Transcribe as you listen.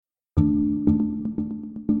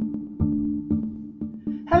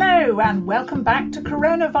Hello and welcome back to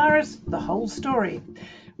Coronavirus, the whole story.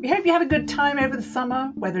 We hope you had a good time over the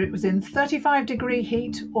summer, whether it was in 35-degree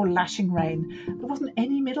heat or lashing rain. There wasn't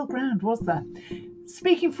any middle ground, was there?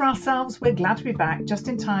 Speaking for ourselves, we're glad to be back just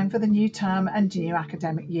in time for the new term and new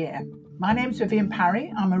academic year. My name's Vivian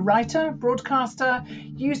Parry. I'm a writer, broadcaster,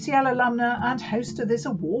 UCL alumna and host of this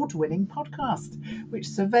award-winning podcast, which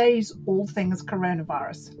surveys all things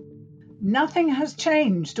coronavirus. Nothing has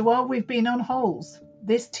changed while we've been on holes.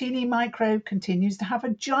 This teeny microbe continues to have a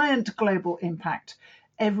giant global impact,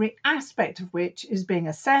 every aspect of which is being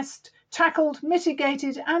assessed, tackled,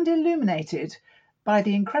 mitigated and illuminated by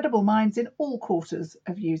the incredible minds in all quarters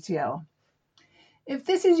of UCL. If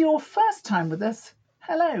this is your first time with us,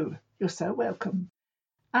 hello, you're so welcome.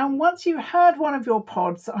 And once you've heard one of your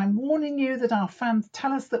pods, I'm warning you that our fans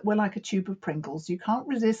tell us that we're like a tube of Pringles. You can't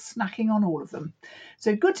resist snacking on all of them.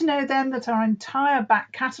 So good to know then that our entire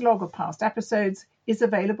back catalogue of past episodes is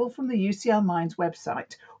available from the UCL Minds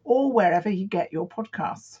website or wherever you get your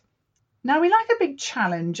podcasts. Now we like a big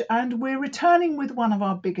challenge and we're returning with one of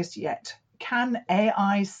our biggest yet. Can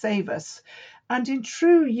AI save us? And in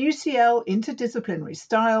true UCL interdisciplinary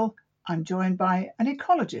style, I'm joined by an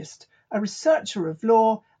ecologist, a researcher of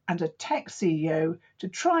law and a tech CEO to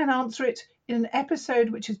try and answer it in an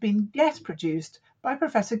episode which has been guest produced by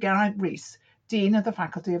Professor Geraint Rees, Dean of the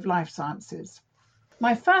Faculty of Life Sciences.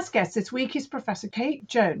 My first guest this week is Professor Kate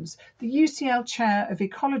Jones, the UCL Chair of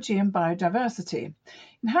Ecology and Biodiversity.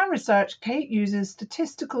 In her research, Kate uses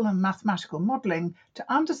statistical and mathematical modelling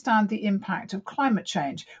to understand the impact of climate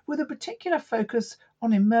change, with a particular focus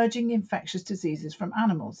on emerging infectious diseases from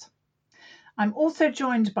animals. I'm also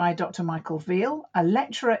joined by Dr. Michael Veal, a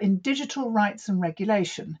lecturer in digital rights and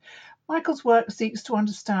regulation. Michael's work seeks to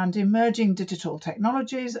understand emerging digital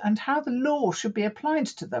technologies and how the law should be applied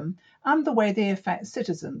to them and the way they affect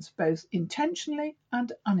citizens, both intentionally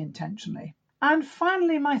and unintentionally. And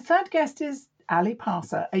finally, my third guest is Ali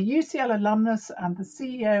Parsa, a UCL alumnus and the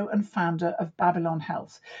CEO and founder of Babylon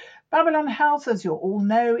Health. Babylon Health, as you all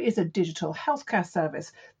know, is a digital healthcare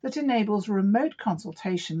service that enables remote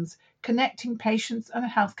consultations, connecting patients and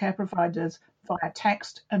healthcare providers via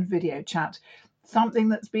text and video chat, something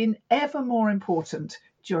that's been ever more important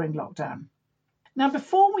during lockdown. Now,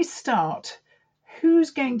 before we start,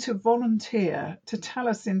 who's going to volunteer to tell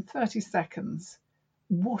us in 30 seconds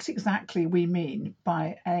what exactly we mean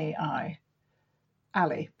by AI?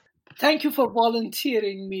 Ali. Thank you for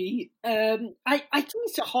volunteering me. I think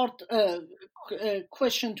it's a hard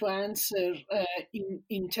question to answer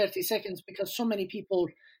in 30 seconds because so many people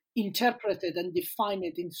interpret it and define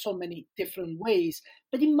it in so many different ways.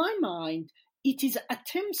 But in my mind, it is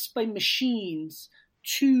attempts by machines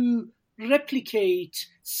to replicate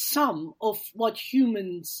some of what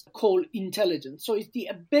humans call intelligence. So it's the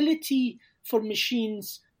ability for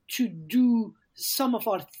machines to do some of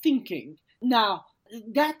our thinking. Now,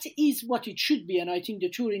 that is what it should be, and I think the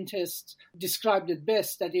Turing test described it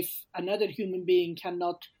best, that if another human being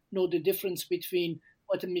cannot know the difference between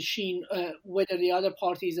what a machine, whether the other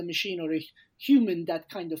party is a machine or a human, that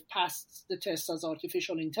kind of passed the test as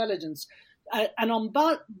artificial intelligence. And on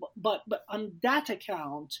that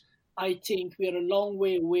account, I think we are a long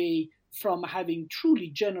way away from having truly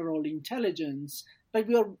general intelligence, but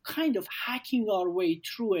we are kind of hacking our way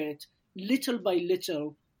through it little by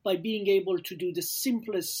little, by being able to do the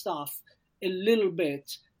simplest stuff a little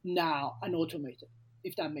bit now and automate it,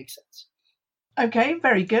 if that makes sense. Okay,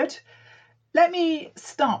 very good. Let me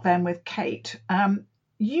start then with Kate.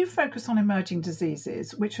 You focus on emerging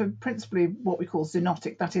diseases, which are principally what we call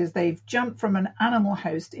zoonotic. That is, they've jumped from an animal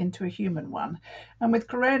host into a human one. And with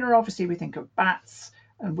corona, obviously, we think of bats,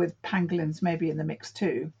 and with pangolins maybe in the mix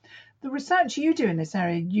too. The research you do in this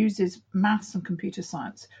area uses maths and computer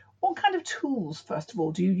science. What kind of tools, first of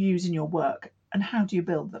all, do you use in your work and how do you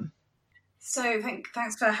build them? So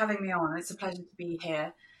thanks for having me on. It's a pleasure to be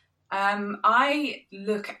here. I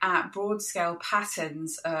look at broad-scale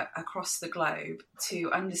patterns across the globe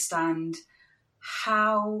to understand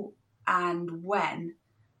how and when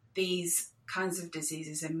these kinds of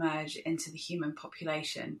diseases emerge into the human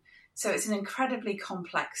population. So it's an incredibly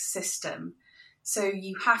complex system. So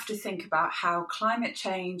you have to think about how climate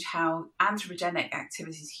change, how anthropogenic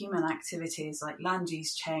activities, human activities like land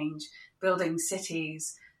use change, building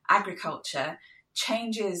cities, agriculture,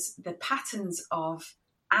 changes the patterns of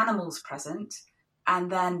animals present,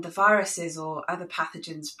 and then the viruses or other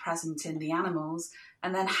pathogens present in the animals,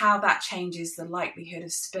 and then how that changes the likelihood of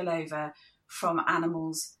spillover from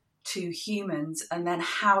animals to humans, and then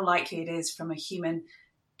how likely it is from a human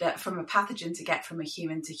from a pathogen to get from a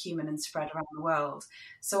human to human and spread around the world.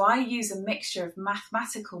 So I use a mixture of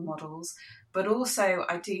mathematical models, but also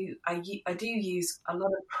I do use a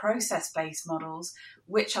lot of process-based models,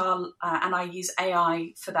 which are and I use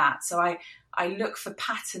AI for that. So I look for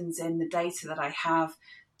patterns in the data that I have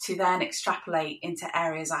to then extrapolate into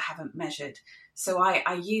areas I haven't measured. So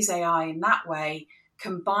I use AI in that way,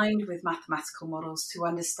 combined with mathematical models, to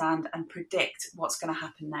understand and predict what's going to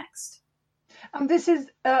happen next. And this is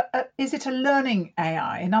it a learning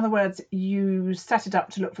AI? In other words, you set it up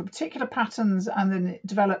to look for particular patterns and then it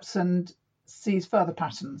develops and sees further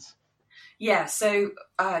patterns? Yeah, so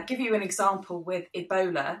give you an example with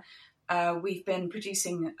Ebola. We've been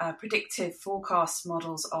producing predictive forecast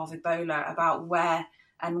models of Ebola about where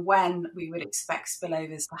and when we would expect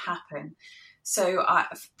spillovers to happen. So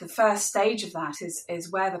the first stage of that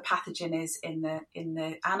is where the pathogen is in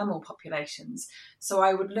the animal populations. So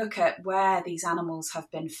I would look at where these animals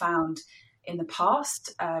have been found in the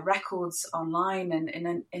past, records online and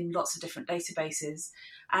in lots of different databases,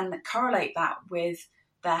 and correlate that with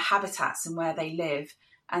their habitats and where they live.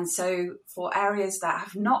 And so for areas that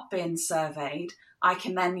have not been surveyed, I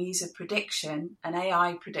can then use a prediction, an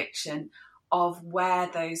AI prediction of where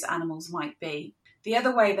those animals might be. The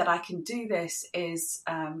other way that I can do this is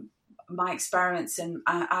my experiments, and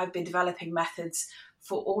I've been developing methods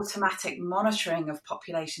for automatic monitoring of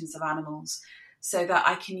populations of animals so that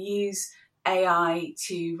I can use AI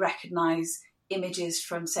to recognize images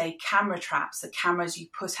from, say, camera traps, the cameras you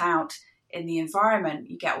put out in the environment.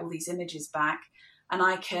 You get all these images back, and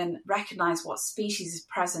I can recognize what species is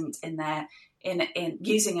present in there in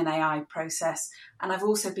using an AI process. And I've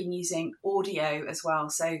also been using audio as well.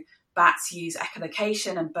 So bats use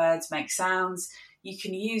echolocation and birds make sounds. You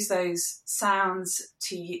can use those sounds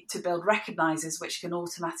to build recognizers which can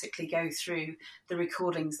automatically go through the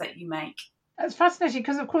recordings that you make. It's fascinating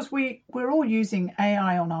because, of course, we're all using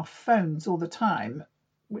AI on our phones all the time,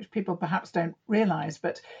 which people perhaps don't realise.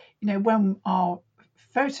 But, when our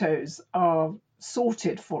photos are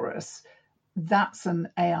sorted for us, that's an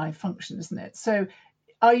AI function, isn't it? So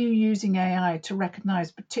are you using AI to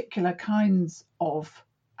recognise particular kinds of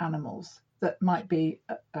animals that might be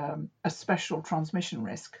a special transmission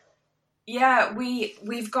risk? Yeah,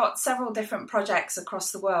 we've got several different projects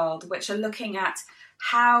across the world which are looking at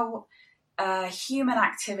how human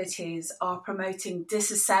activities are promoting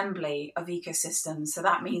disassembly of ecosystems. So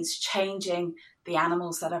that means changing the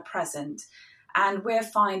animals that are present. And we're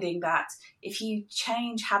finding that if you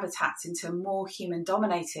change habitats into more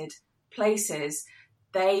human-dominated places,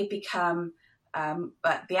 they become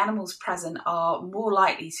the animals present are more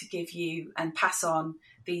likely to give you and pass on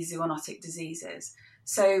these zoonotic diseases.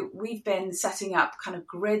 So we've been setting up kind of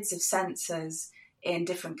grids of sensors in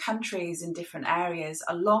different countries, in different areas,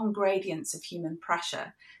 along gradients of human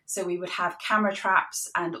pressure. So we would have camera traps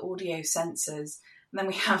and audio sensors, and then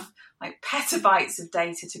we have like petabytes of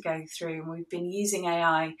data to go through. And we've been using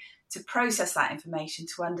AI to process that information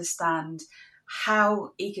to understand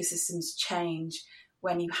how ecosystems change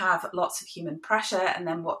when you have lots of human pressure, and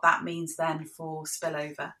then what that means then for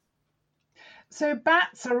spillover. So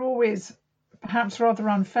bats are always, perhaps rather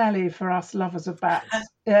unfairly for us lovers of bats,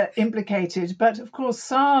 implicated. But of course,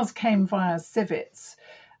 SARS came via civets,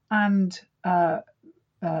 and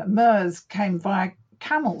MERS came via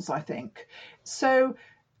camels, I think. So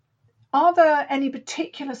are there any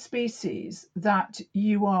particular species that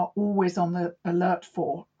you are always on the alert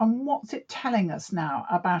for? And what's it telling us now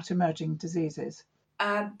about emerging diseases?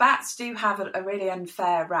 Bats do have a really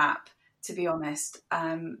unfair rap, to be honest.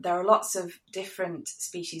 There are lots of different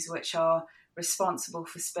species which are responsible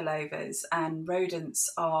for spillovers, and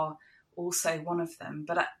rodents are also one of them.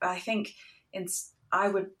 But I think I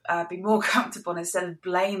would be more comfortable, instead of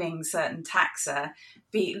blaming certain taxa,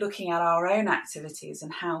 be looking at our own activities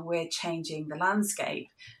and how we're changing the landscape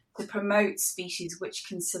to promote species which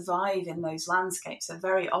can survive in those landscapes. So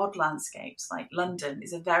very odd landscapes, like London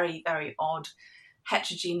is a very, very odd,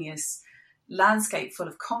 heterogeneous landscape full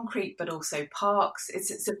of concrete, but also parks.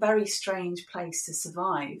 It's a very strange place to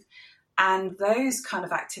survive. And those kind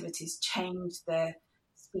of activities change the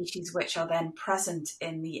species which are then present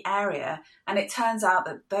in the area. And it turns out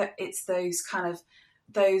that it's those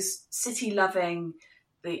city-loving,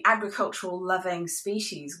 the agricultural-loving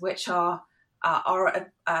species which are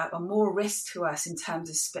a more risk to us in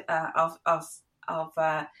terms of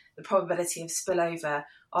the probability of spillover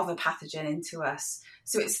of a pathogen into us.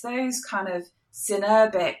 So it's those kind of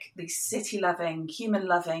synerbic, these city-loving,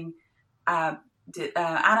 human-loving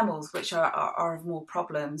animals which are of more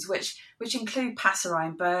problems, which include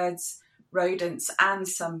passerine birds, rodents, and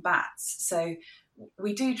some bats. So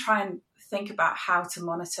we do try and think about how to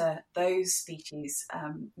monitor those species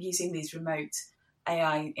using these remote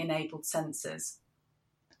AI-enabled sensors.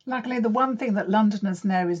 Luckily, the one thing that Londoners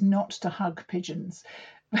know is not to hug pigeons.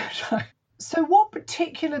 So what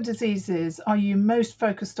particular diseases are you most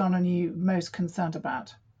focused on and you most concerned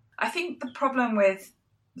about? I think the problem with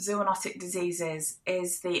zoonotic diseases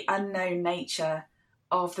is the unknown nature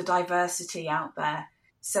of the diversity out there.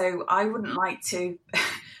 So I wouldn't like to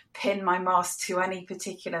pin my mask to any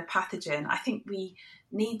particular pathogen. I think we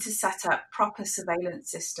need to set up proper surveillance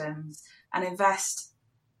systems and invest,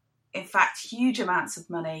 in fact, huge amounts of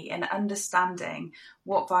money in understanding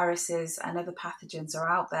what viruses and other pathogens are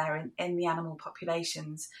out there in the animal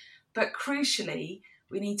populations. But crucially,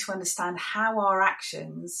 we need to understand how our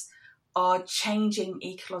actions are changing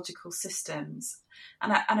ecological systems.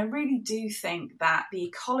 And I really do think that the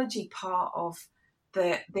ecology part of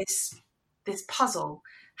this puzzle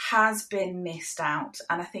has been missed out.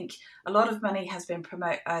 And I think a lot of money has been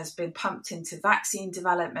pumped into vaccine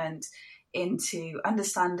development, into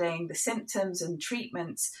understanding the symptoms and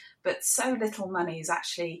treatments, but so little money is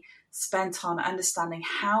actually spent on understanding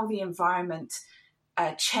how the environment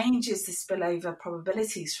changes the spillover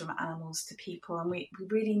probabilities from animals to people. And we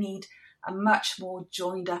really need a much more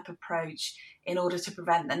joined up approach in order to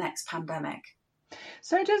prevent the next pandemic.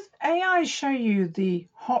 So does AI show you the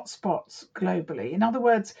hotspots globally? In other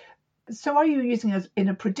words, so are you using it in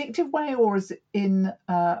a predictive way, or is it in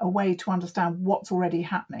a way to understand what's already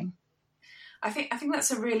happening? I think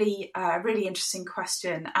that's a really interesting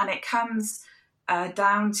question, and it comes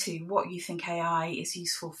down to what you think AI is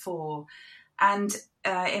useful for. And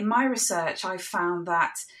in my research, I found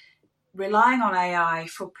that relying on AI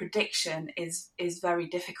for prediction is very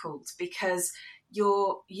difficult, because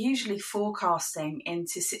you're usually forecasting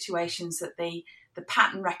into situations that the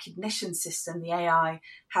pattern recognition system, the AI,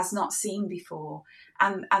 has not seen before.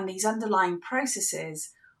 And these underlying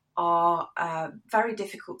processes are very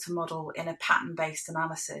difficult to model in a pattern-based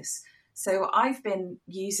analysis. So I've been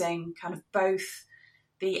using kind of both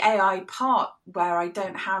the AI part where I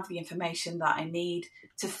don't have the information that I need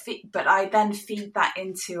to fit, but I then feed that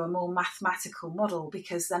into a more mathematical model,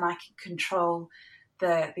 because then I can control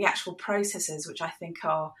the actual processes which I think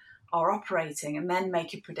are operating, and then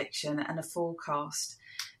make a prediction and a forecast.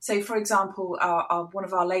 So, for example, one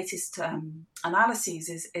of our latest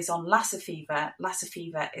analyses is on Lassa fever. Lassa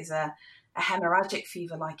fever is a hemorrhagic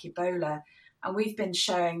fever like Ebola, and we've been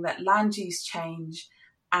showing that land use change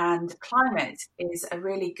and climate is a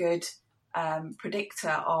really good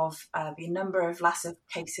predictor of the number of Lassa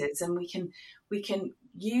cases, and we can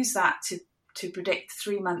use that to predict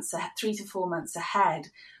 3 to 4 months ahead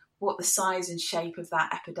what the size and shape of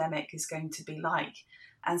that epidemic is going to be like.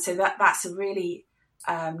 And so that's a really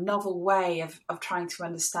novel way of trying to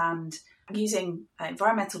understand, using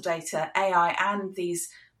environmental data, AI, and these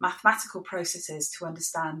mathematical processes to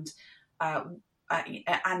understand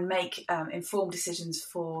and make informed decisions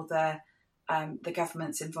for the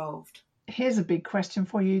governments involved. Here's a big question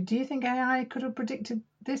for you. Do you think AI could have predicted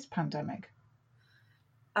this pandemic?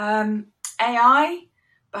 AI,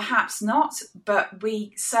 perhaps not, but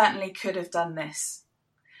we certainly could have done this.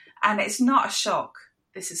 And it's not a shock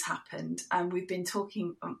this has happened. And we've been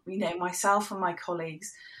talking, myself and my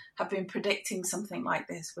colleagues have been predicting something like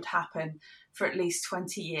this would happen for at least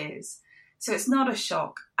 20 years. So it's not a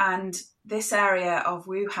shock. And this area of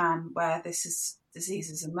Wuhan, where this disease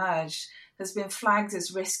has emerged, has been flagged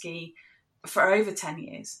as risky for over 10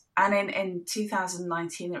 years. And in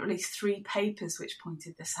 2019, it released 3 papers which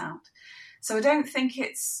pointed this out. So I don't think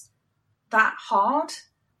it's that hard.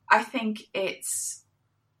 I think it's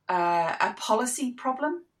a policy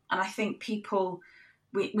problem. And I think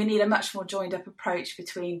we need a much more joined up approach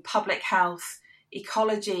between public health,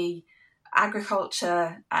 ecology,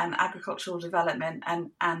 agriculture and agricultural development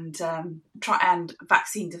and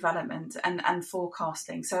vaccine development and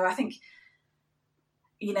forecasting. So I think,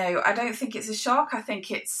 I don't think it's a shock. I think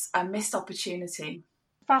it's a missed opportunity.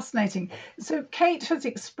 Fascinating. So Kate has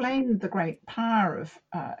explained the great power of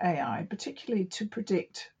AI, particularly to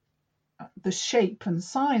predict the shape and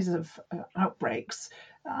size of outbreaks,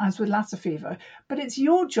 as with Lassa fever. But it's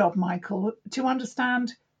your job, Michael, to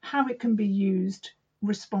understand how it can be used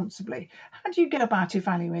responsibly. How do you go about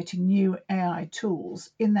evaluating new AI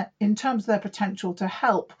tools in terms of their potential to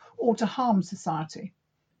help or to harm society?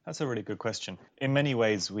 That's a really good question. In many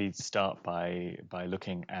ways, we start by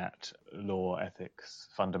looking at law, ethics,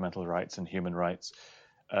 fundamental rights, and human rights.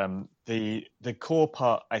 The core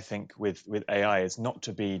part, I think, with AI is not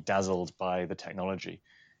to be dazzled by the technology.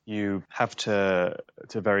 You have to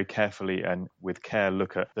very carefully and with care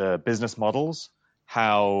look at the business models,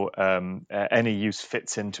 how any use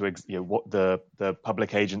fits into what the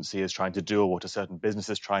public agency is trying to do, or what a certain business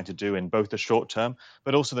is trying to do in both the short term,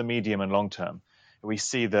 but also the medium and long term. We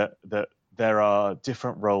see that there are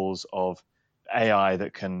different roles of AI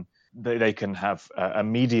that they can have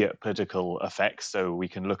immediate political effects. So we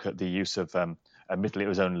can look at the use of, admittedly, it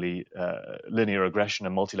was only linear regression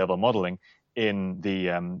and multi-level modeling in the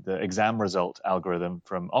exam result algorithm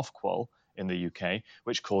from Ofqual in the UK,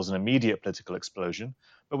 which caused an immediate political explosion.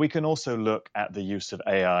 But we can also look at the use of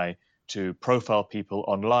AI to profile people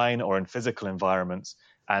online or in physical environments,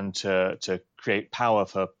 and to create power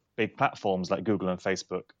for big platforms like Google and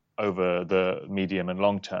Facebook over the medium and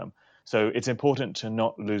long term. So it's important to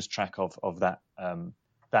not lose track of that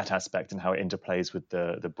aspect and how it interplays with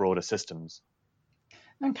the broader systems.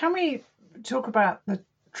 And can we talk about the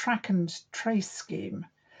track and trace scheme,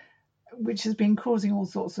 which has been causing all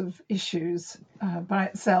sorts of issues by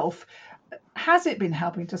itself? Has it been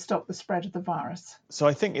helping to stop the spread of the virus? So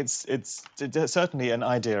I think it's certainly an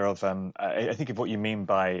idea of, I think if what you mean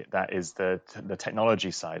by that is the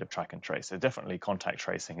technology side of track and trace. So definitely contact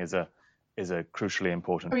tracing is a crucially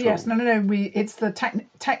important tool. Yes, no. It's the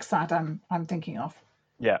tech side I'm thinking of.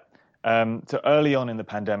 Yeah. So early on in the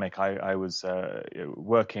pandemic, I was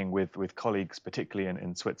working with colleagues, particularly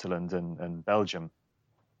in Switzerland and Belgium.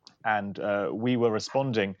 And we were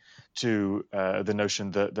responding to the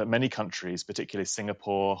notion that many countries, particularly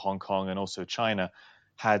Singapore, Hong Kong, and also China,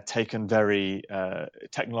 had taken very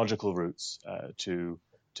technological routes to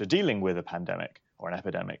dealing with a pandemic or an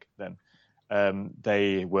epidemic then.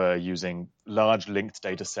 They were using large linked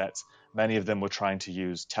data sets. Many of them were trying to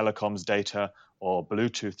use telecoms data or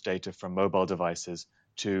Bluetooth data from mobile devices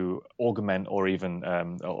to augment or even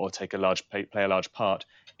or play a large part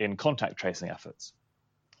in contact tracing efforts.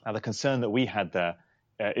 Now, the concern that we had there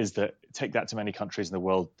is that take that to many countries in the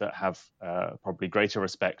world that have probably greater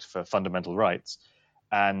respect for fundamental rights,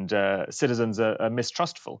 and citizens are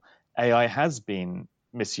mistrustful. AI has been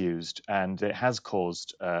misused, and it has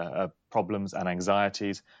caused problems and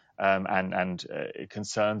anxieties and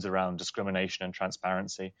concerns around discrimination and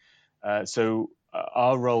transparency. So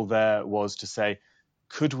our role there was to say,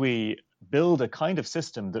 could we build a kind of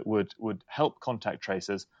system that would help contact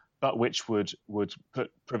tracers, but which would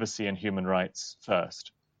put privacy and human rights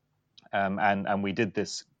first? And we did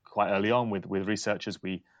this quite early on with researchers.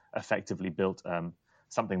 We effectively built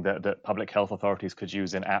something that public health authorities could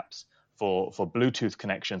use in apps for Bluetooth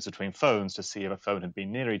connections between phones to see if a phone had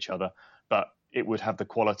been near each other, but it would have the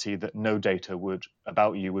quality that no data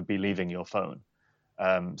about you would be leaving your phone.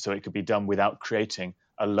 So it could be done without creating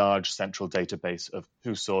a large central database of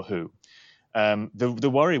who saw who. The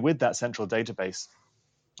worry with that central database,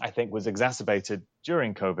 I think, was exacerbated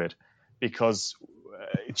during COVID because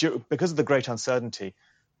of the great uncertainty.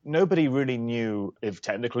 Nobody really knew if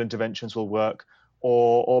technical interventions will work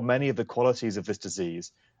or many of the qualities of this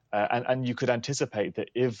disease. And you could anticipate that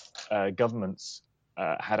if governments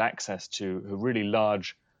had access to really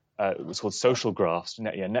large, what's called social graphs,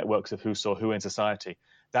 networks of who saw who in society,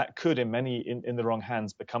 that could, in the wrong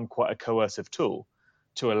hands, become quite a coercive tool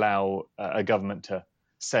to allow a government to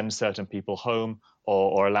send certain people home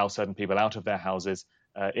or allow certain people out of their houses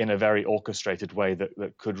in a very orchestrated way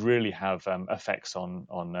that could really have effects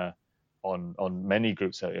on many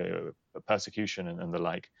groups, persecution and the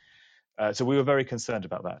like. So we were very concerned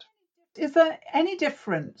about that. Is there any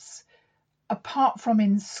difference, apart from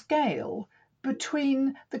in scale,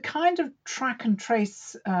 between the kind of track and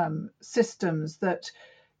trace systems that,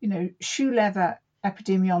 shoe leather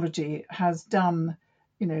epidemiology has done,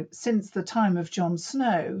 since the time of John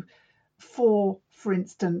Snow, for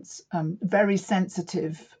instance, very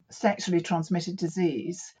sensitive sexually transmitted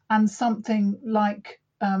disease, and something like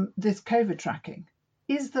this COVID tracking?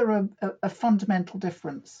 Is there a fundamental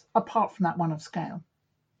difference apart from that one of scale?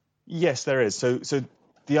 Yes, there is. So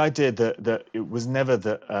the idea that it was never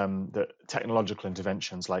that technological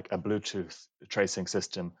interventions like a Bluetooth tracing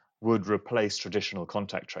system would replace traditional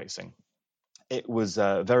contact tracing. It was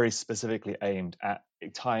very specifically aimed at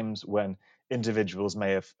times when individuals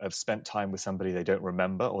may have spent time with somebody they don't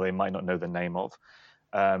remember or they might not know the name of,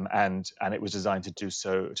 and it was designed to do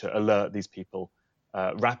so to alert these people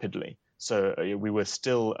rapidly. So we were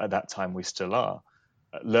still, at that time, we still are,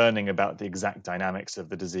 learning about the exact dynamics of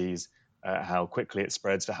the disease, how quickly it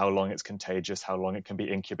spreads, to how long it's contagious, how long it can be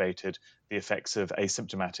incubated, the effects of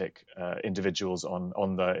asymptomatic individuals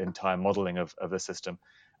on the entire modeling of the system.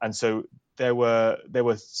 And so there were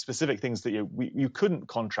specific things that you couldn't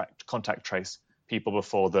contact trace people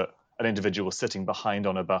before, that an individual was sitting behind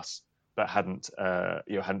on a bus that hadn't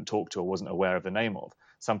talked to or wasn't aware of the name of.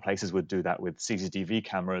 Some places would do that with CCTV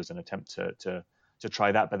cameras and attempt to to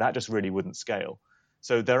try that, but that just really wouldn't scale.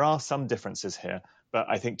 So there are some differences here, but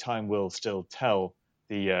I think time will still tell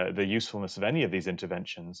the usefulness of any of these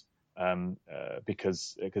interventions,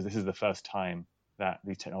 because this is the first time that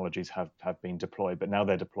these technologies have been deployed, but now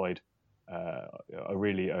they're deployed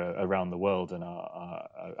really around the world and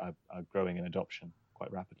are growing in adoption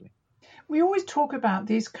quite rapidly. We always talk about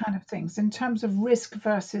these kind of things in terms of risk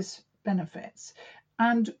versus benefits,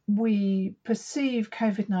 and we perceive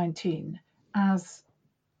COVID-19 as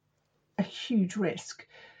a huge risk.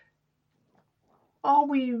 Are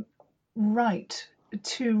we right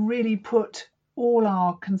to really put all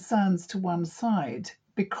our concerns to one side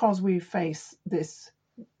because we face this,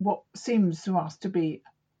 what seems to us to be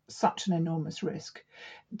such an enormous risk?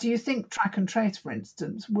 Do you think track and trace, for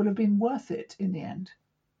instance, will have been worth it in the end?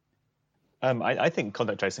 I think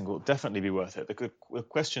contact tracing will definitely be worth it. The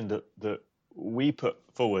question that we put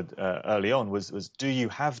forward early on was do you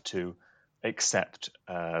have to accept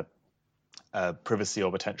privacy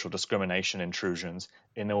or potential discrimination intrusions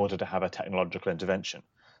in order to have a technological intervention?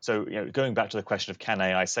 So, going back to the question of can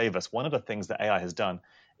AI save us, one of the things that AI has done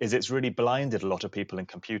is it's really blinded a lot of people in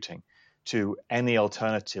computing to any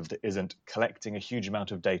alternative that isn't collecting a huge amount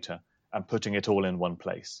of data and putting it all in one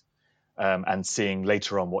place, and seeing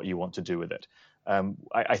later on what you want to do with it.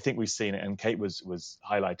 I think we've seen it, and Kate was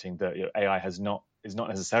highlighting that AI is not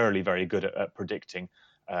necessarily very good at predicting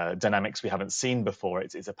dynamics we haven't seen before.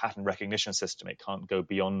 It's a pattern recognition system. It can't go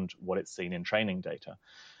beyond what it's seen in training data.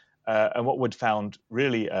 And what we'd found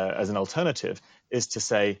really as an alternative is to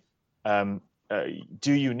say,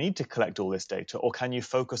 do you need to collect all this data, or can you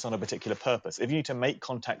focus on a particular purpose? If you need to make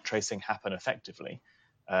contact tracing happen effectively,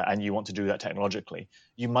 and you want to do that technologically,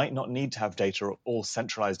 you might not need to have data all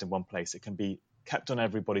centralized in one place. It can be kept on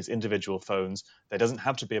everybody's individual phones. There doesn't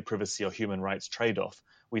have to be a privacy or human rights trade-off.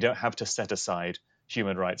 We don't have to set aside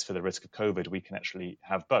human rights for the risk of COVID. We can actually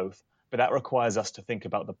have both. But that requires us to think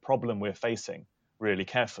about the problem we're facing really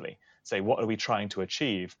carefully. Say, what are we trying to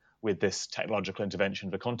achieve with this technological intervention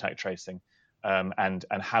for contact tracing? And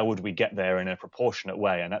how would we get there in a proportionate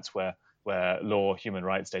way? And that's where law, human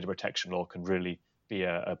rights, data protection law can really be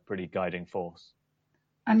a pretty guiding force.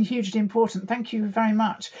 And hugely important. Thank you very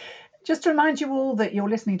much. Just to remind you all that you're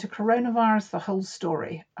listening to Coronavirus, The Whole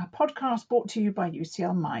Story, a podcast brought to you by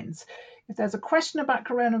UCL Minds. If there's a question about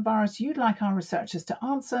coronavirus you'd like our researchers to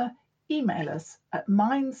answer, email us at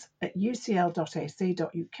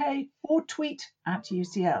minds@ucl.ac.uk or tweet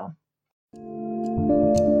 @UCL.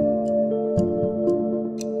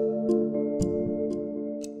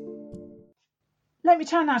 Let me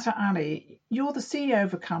turn now to Ali. You're the CEO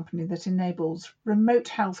of a company that enables remote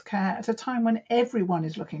healthcare at a time when everyone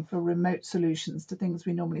is looking for remote solutions to things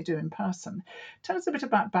we normally do in person. Tell us a bit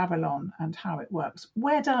about Babylon and how it works.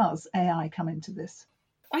 Where does AI come into this?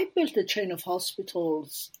 I built a chain of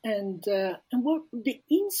hospitals, and what the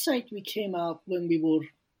insight we came out when we were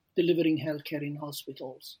delivering healthcare in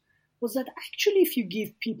hospitals was that actually if you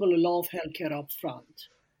give people a lot of healthcare up front,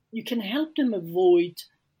 you can help them avoid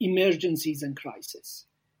emergencies and crises.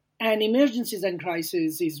 And emergencies and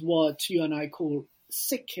crises is what you and I call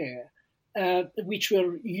sick care, which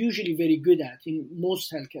we're usually very good at in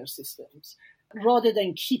most healthcare systems, rather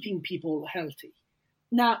than keeping people healthy.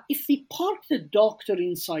 Now, if we park the doctor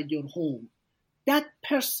inside your home, that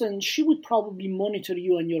person, she would probably monitor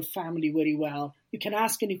you and your family very well. You can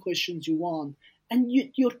ask any questions you want, and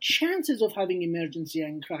your chances of having emergency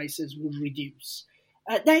and crisis would reduce.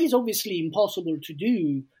 That is obviously impossible to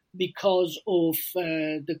do because of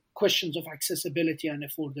the questions of accessibility and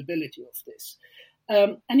affordability of this.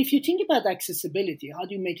 And if you think about accessibility, how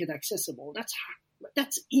do you make it accessible?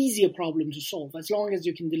 That's easier problem to solve as long as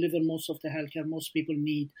you can deliver most of the healthcare most people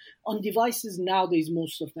need on devices nowadays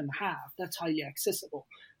most of them have. That's highly accessible.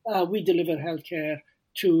 We deliver healthcare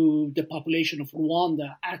to the population of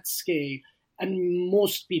Rwanda at scale, and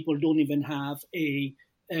most people don't even have a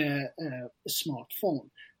smartphone.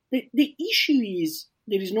 The issue is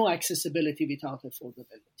there is no accessibility without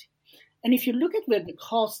affordability. And if you look at where the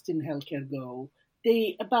costs in healthcare go,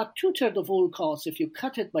 about 2/3 of all costs, if you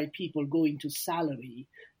cut it by people, go into salary.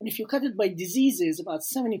 And if you cut it by diseases, about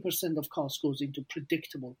 70% of costs goes into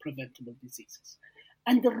predictable, preventable diseases.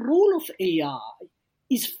 And the role of AI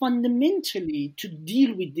is fundamentally to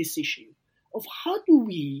deal with this issue of how do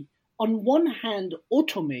we, on one hand,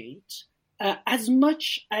 automate as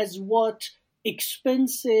much as what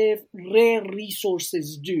expensive, rare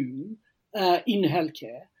resources do in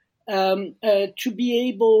healthcare, to be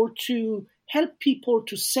able to help people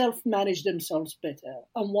to self-manage themselves better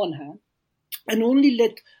on one hand, and only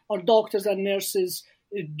let our doctors and nurses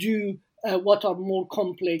do what are more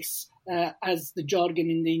complex as the jargon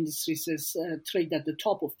in the industry says, trade at the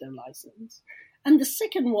top of their license. And the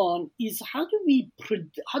second one is how do we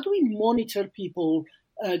monitor people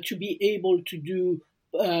to be able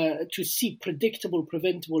to see predictable,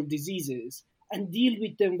 preventable diseases and deal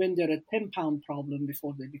with them when they're a 10-pound problem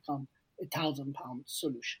before they become a 1,000-pound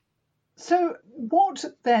solution. So what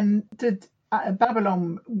then did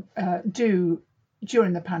Babylon do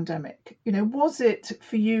during the pandemic? Was it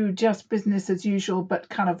for you just business as usual, but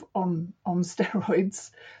kind of on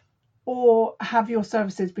steroids, or have your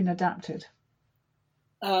services been adapted?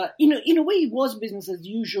 In a way, it was business as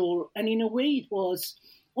usual, and in a way, it was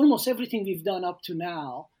almost everything we've done up to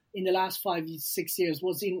now in the last 5-6 years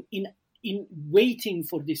was in waiting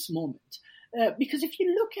for this moment. Because if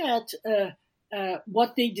you look at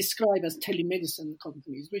what they describe as telemedicine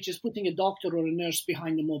companies, which is putting a doctor or a nurse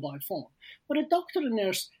behind a mobile phone, but a doctor or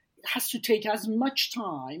nurse has to take as much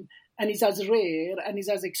time and is as rare and is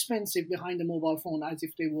as expensive behind a mobile phone as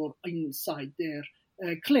if they were inside their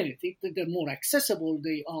clinic. They're more accessible,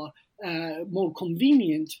 they are more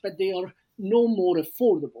convenient, but they are no more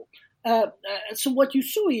affordable. So what you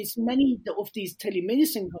saw is many of these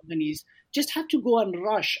telemedicine companies just had to go and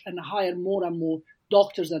rush and hire more and more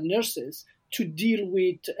doctors and nurses to deal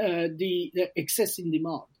with the excess in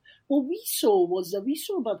demand. What we saw was that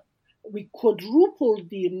we quadrupled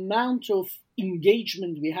the amount of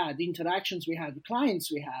engagement we had, interactions we had,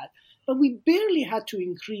 clients we had, but we barely had to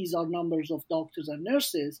increase our numbers of doctors and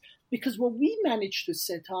nurses because what we managed to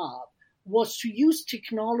set up was to use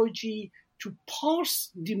technology to parse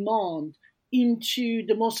demand into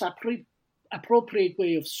the most appropriate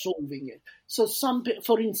way of solving it. So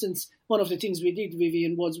for instance, one of the things we did,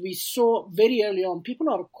 Vivian, was we saw very early on, people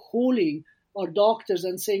are calling our doctors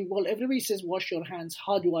and saying, well, everybody says, wash your hands.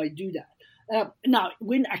 How do I do that? Now,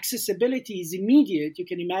 when accessibility is immediate, you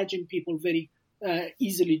can imagine people very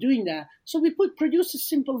easily doing that. So we produce a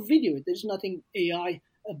simple video. There's nothing AI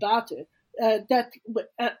about it. That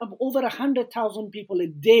over 100,000 people a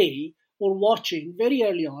day were watching very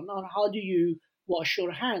early on how do you wash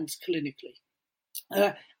your hands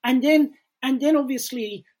clinically. And then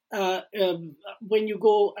obviously, when you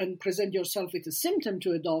go and present yourself with a symptom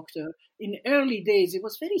to a doctor, in early days, it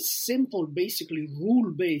was very simple, basically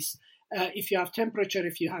rule-based. If you have temperature,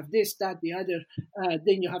 if you have this, that, the other,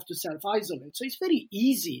 then you have to self-isolate. So it's very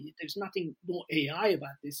easy. There's no AI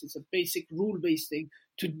about this. It's a basic rule-based thing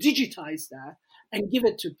to digitize that and give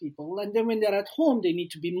it to people. And then when they're at home, they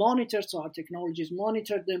need to be monitored. So our technologies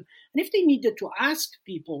monitor them. And if they needed to ask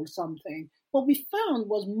people something, what we found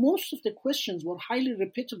was most of the questions were highly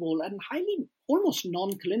repeatable and highly almost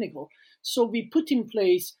non-clinical. So we put in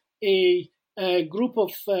place a group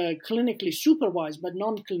of clinically supervised but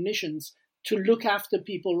non-clinicians to look after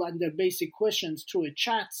people and their basic questions through a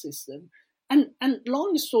chat system. And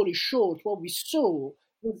long story short, what we saw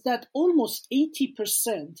was that almost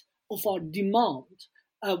 80% of our demand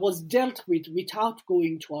was dealt with without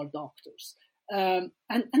going to our doctors. And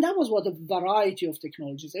that was what a variety of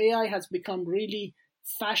technologies. AI has become really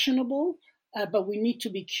fashionable, but we need to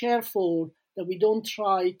be careful that we don't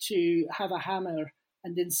try to have a hammer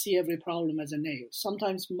and then see every problem as a nail.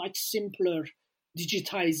 Sometimes much simpler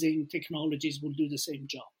digitizing technologies will do the same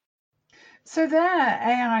job. So there,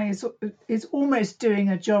 AI is almost doing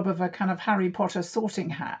a job of a kind of Harry Potter sorting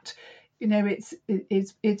hat.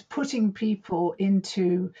 It's putting people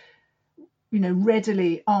into,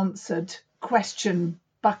 readily answered question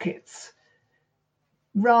buckets,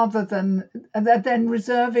 rather than then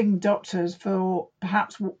reserving doctors for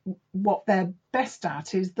perhaps what they're best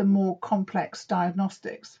at is the more complex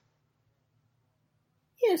diagnostics.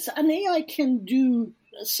 Yes, and AI can do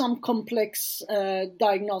some complex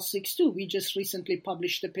diagnostics too. We just recently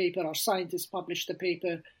published a paper, our scientists published a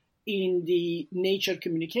paper in the Nature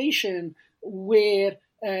Communication where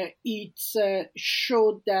it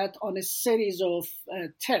showed that on a series of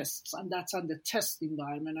tests, and that's on the test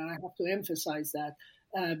environment, and I have to emphasize that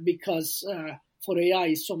because for AI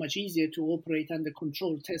it's so much easier to operate on the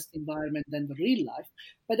controlled test environment than the real life.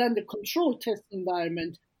 But on the controlled test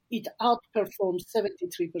environment, it outperformed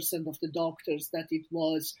 73% of the doctors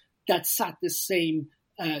that sat the same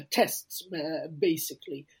tests,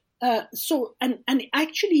 basically. And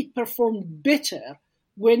actually it performed better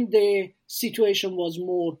when the situation was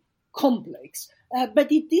more complex.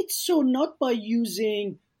 But it did so not by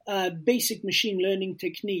using basic machine learning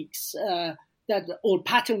techniques or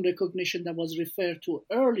pattern recognition that was referred to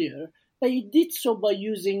earlier, but it did so by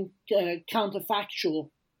using counterfactual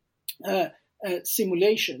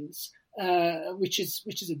simulations, which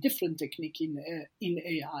is a different technique in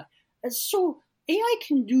AI. So AI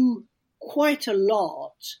can do quite a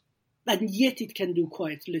lot and yet it can do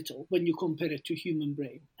quite little when you compare it to human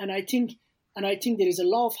brain. And I think there is a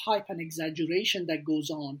lot of hype and exaggeration that goes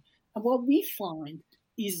on. And what we find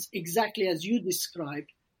is exactly as you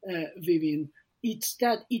described, Vivian. It's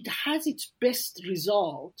that it has its best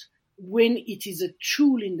result when it is a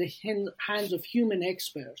tool in the hands of human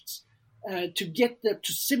experts to get them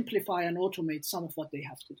to simplify and automate some of what they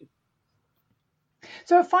have to do.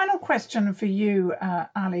 So a final question for you,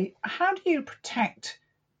 Ali. How do you protect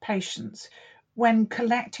patients when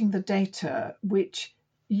collecting the data which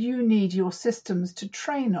you need your systems to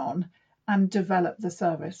train on and develop the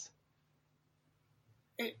service?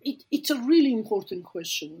 It's a really important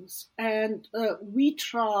question, and we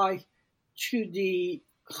try, to the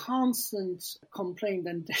constant complaint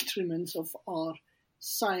and detriment of our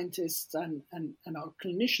scientists and our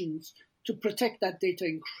clinicians, to protect that data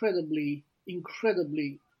incredibly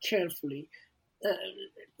carefully.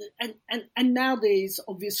 And nowadays,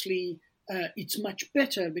 obviously, it's much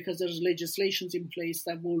better because there's legislations in place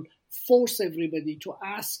that will force everybody to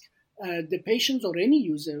ask the patients or any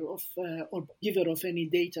user of or giver of any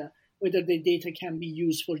data whether the data can be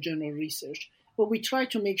used for general research. But we try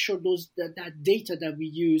to make sure that data that we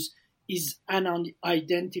use is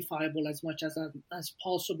unidentifiable as much as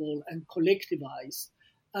possible and collectivized.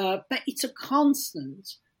 But it's a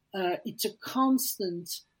constant.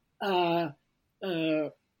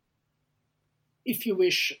 If you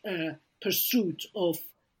wish, pursuit of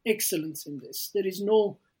excellence in this. There is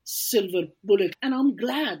no silver bullet. And I'm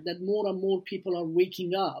glad that more and more people are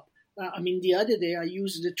waking up. The other day I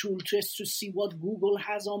used the tool just to see what Google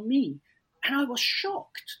has on me. And I was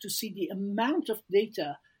shocked to see the amount of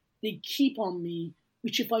data they keep on me,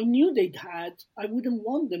 which if I knew they'd had, I wouldn't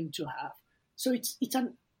want them to have. So it's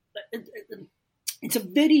a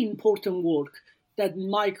very important work that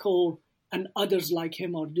Michael and others like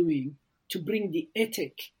him are doing to bring the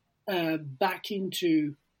ethic back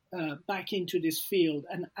into this field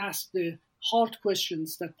and ask the hard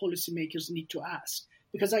questions that policymakers need to ask.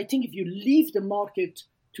 Because I think if you leave the market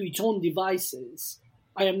to its own devices,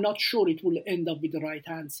 I am not sure it will end up with the right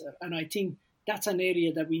answer. And I think that's an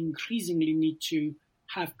area that we increasingly need to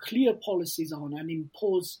have clear policies on and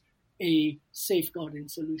impose a safeguarding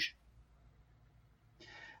solution.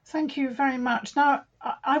 Thank you very much. Now,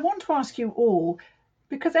 I want to ask you all,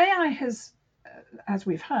 because AI has, as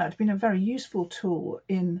we've heard, been a very useful tool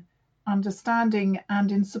in understanding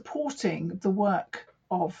and in supporting the work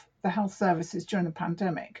of the health services during the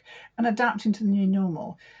pandemic and adapting to the new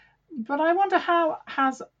normal. But I wonder, how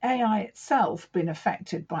has AI itself been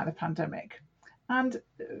affected by the pandemic? And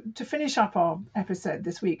to finish up our episode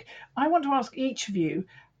this week, I want to ask each of you,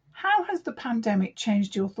 how has the pandemic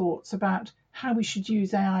changed your thoughts about how we should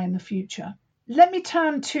use AI in the future? Let me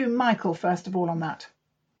turn to Michael first of all on that.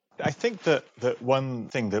 I think that one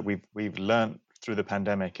thing that we've learned through the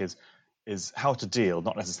pandemic is how to deal,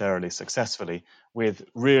 not necessarily successfully, with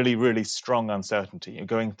really, really strong uncertainty and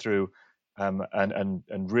going through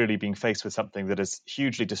and really being faced with something that is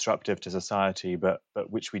hugely disruptive to society, but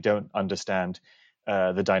which we don't understand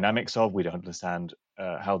the dynamics of. We don't understand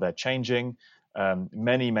how they're changing.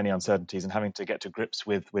 Many uncertainties, and having to get to grips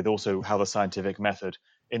with also how the scientific method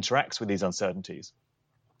interacts with these uncertainties.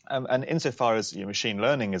 And insofar as machine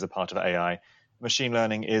learning is a part of AI, machine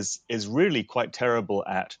learning is really quite terrible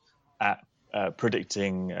at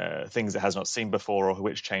predicting things it has not seen before or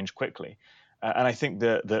which change quickly. And I think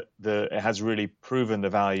that it has really proven the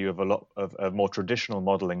value of a lot of more traditional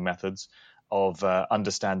modeling methods of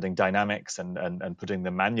understanding dynamics and putting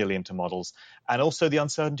them manually into models, and also the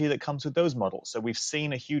uncertainty that comes with those models. So we've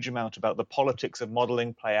seen a huge amount about the politics of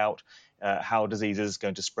modeling play out, how disease is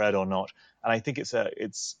going to spread or not. And I think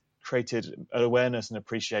it's created an awareness and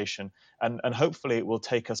appreciation, and hopefully it will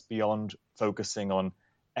take us beyond focusing on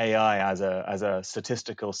AI as a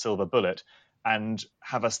statistical silver bullet, and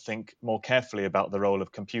have us think more carefully about the role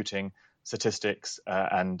of computing, statistics,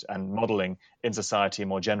 and modeling in society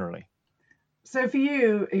more generally. So for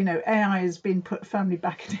you, AI has been put firmly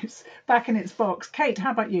back in its box. Kate,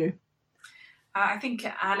 how about you? I think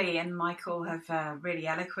Ali and Michael have really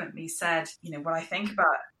eloquently said, what I think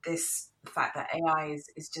about this, the fact that AI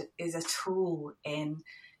is a tool in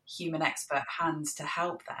human expert hands to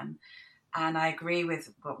help them. And I agree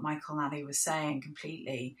with what Michael and Ali was saying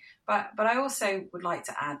completely. But I also would like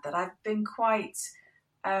to add that I've been quite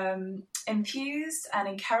enthused and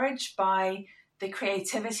encouraged by the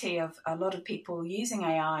creativity of a lot of people using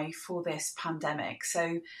AI for this pandemic.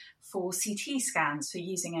 So for CT scans, for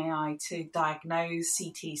using AI to diagnose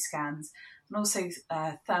CT scans, and also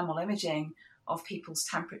thermal imaging of people's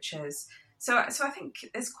temperatures. So I think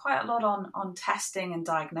there's quite a lot on testing and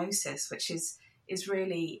diagnosis, which is is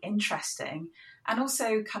really interesting. And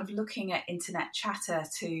also kind of looking at internet chatter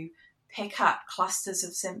to pick up clusters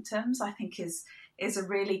of symptoms, I think is a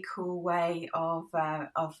really cool way of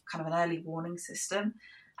kind of an early warning system.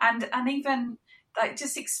 And even like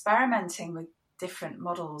just experimenting with different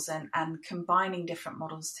models and combining different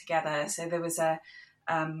models together. So there was a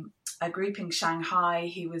group in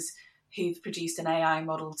Shanghai who've produced an AI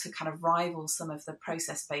model to kind of rival some of the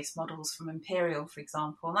process-based models from Imperial, for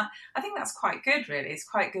example. And I think that's quite good, really. It's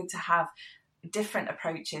quite good to have different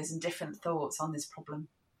approaches and different thoughts on this problem.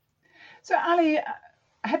 So, Ali,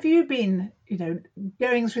 have you been,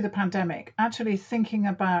 going through the pandemic, actually thinking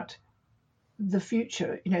about the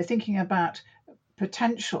future, thinking about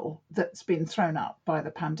potential that's been thrown up by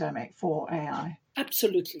the pandemic for AI?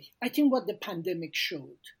 Absolutely. I think what the pandemic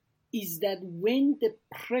showed is that when the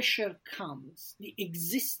pressure comes, the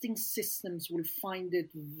existing systems will find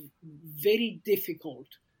it very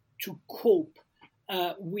difficult to cope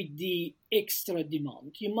with the extra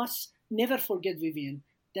demand. You must never forget, Vivian,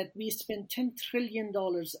 that we spend $10 trillion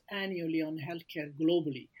annually on healthcare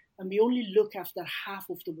globally, and we only look after half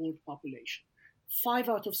of the world population. 5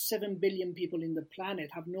 out of 7 billion people in the planet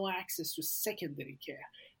have no access to secondary care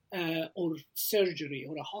or surgery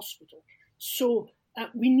or a hospital. So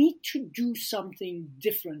we need to do something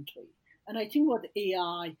differently. And I think what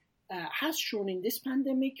AI has shown in this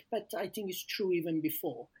pandemic, but I think it's true even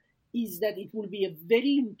before, is that it will be a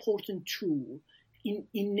very important tool in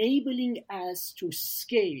enabling us to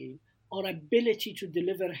scale our ability to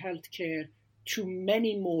deliver healthcare to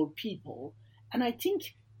many more people. And I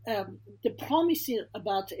think the promise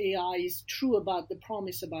about AI is true about the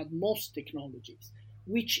promise about most technologies,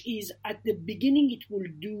 which is at the beginning it will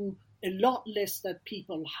do a lot less than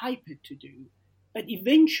people hype it to do, but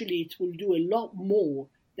eventually it will do a lot more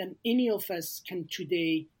than any of us can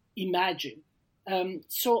today imagine.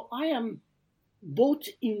 So I am both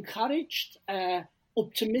encouraged,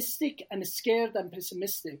 optimistic, and scared and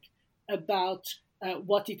pessimistic about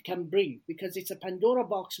what it can bring, because it's a Pandora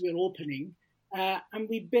box we're opening, and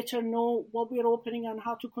we better know what we're opening and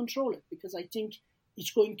how to control it, because I think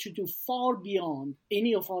it's going to do far beyond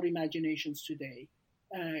any of our imaginations today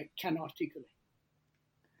can articulate.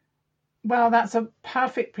 Well, that's a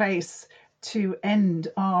perfect place to end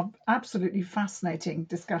our absolutely fascinating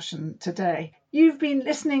discussion today. You've been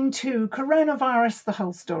listening to Coronavirus, the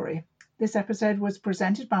Whole Story. This episode was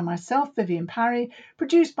presented by myself, Vivian Parry,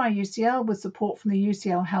 produced by UCL with support from the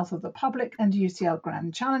UCL Health of the Public and UCL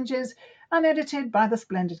Grand Challenges, and edited by the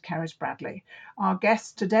splendid Kerys Bradley. Our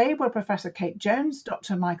guests today were Professor Kate Jones,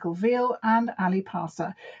 Dr. Michael Veale, and Ali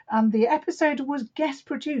Parsa, and the episode was guest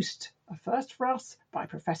produced, a first for us, by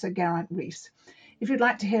Professor Geraint Rees. If you'd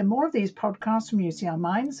like to hear more of these podcasts from UCL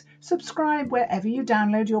Minds, subscribe wherever you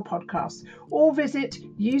download your podcasts, or visit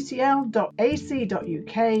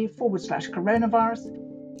ucl.ac.uk/coronavirus.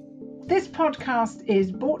 This podcast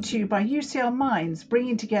is brought to you by UCL Minds,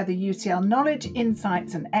 bringing together UCL knowledge,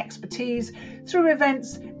 insights and expertise through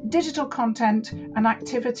events, digital content and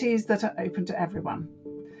activities that are open to everyone.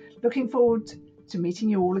 Looking forward to meeting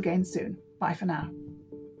you all again soon. Bye for now.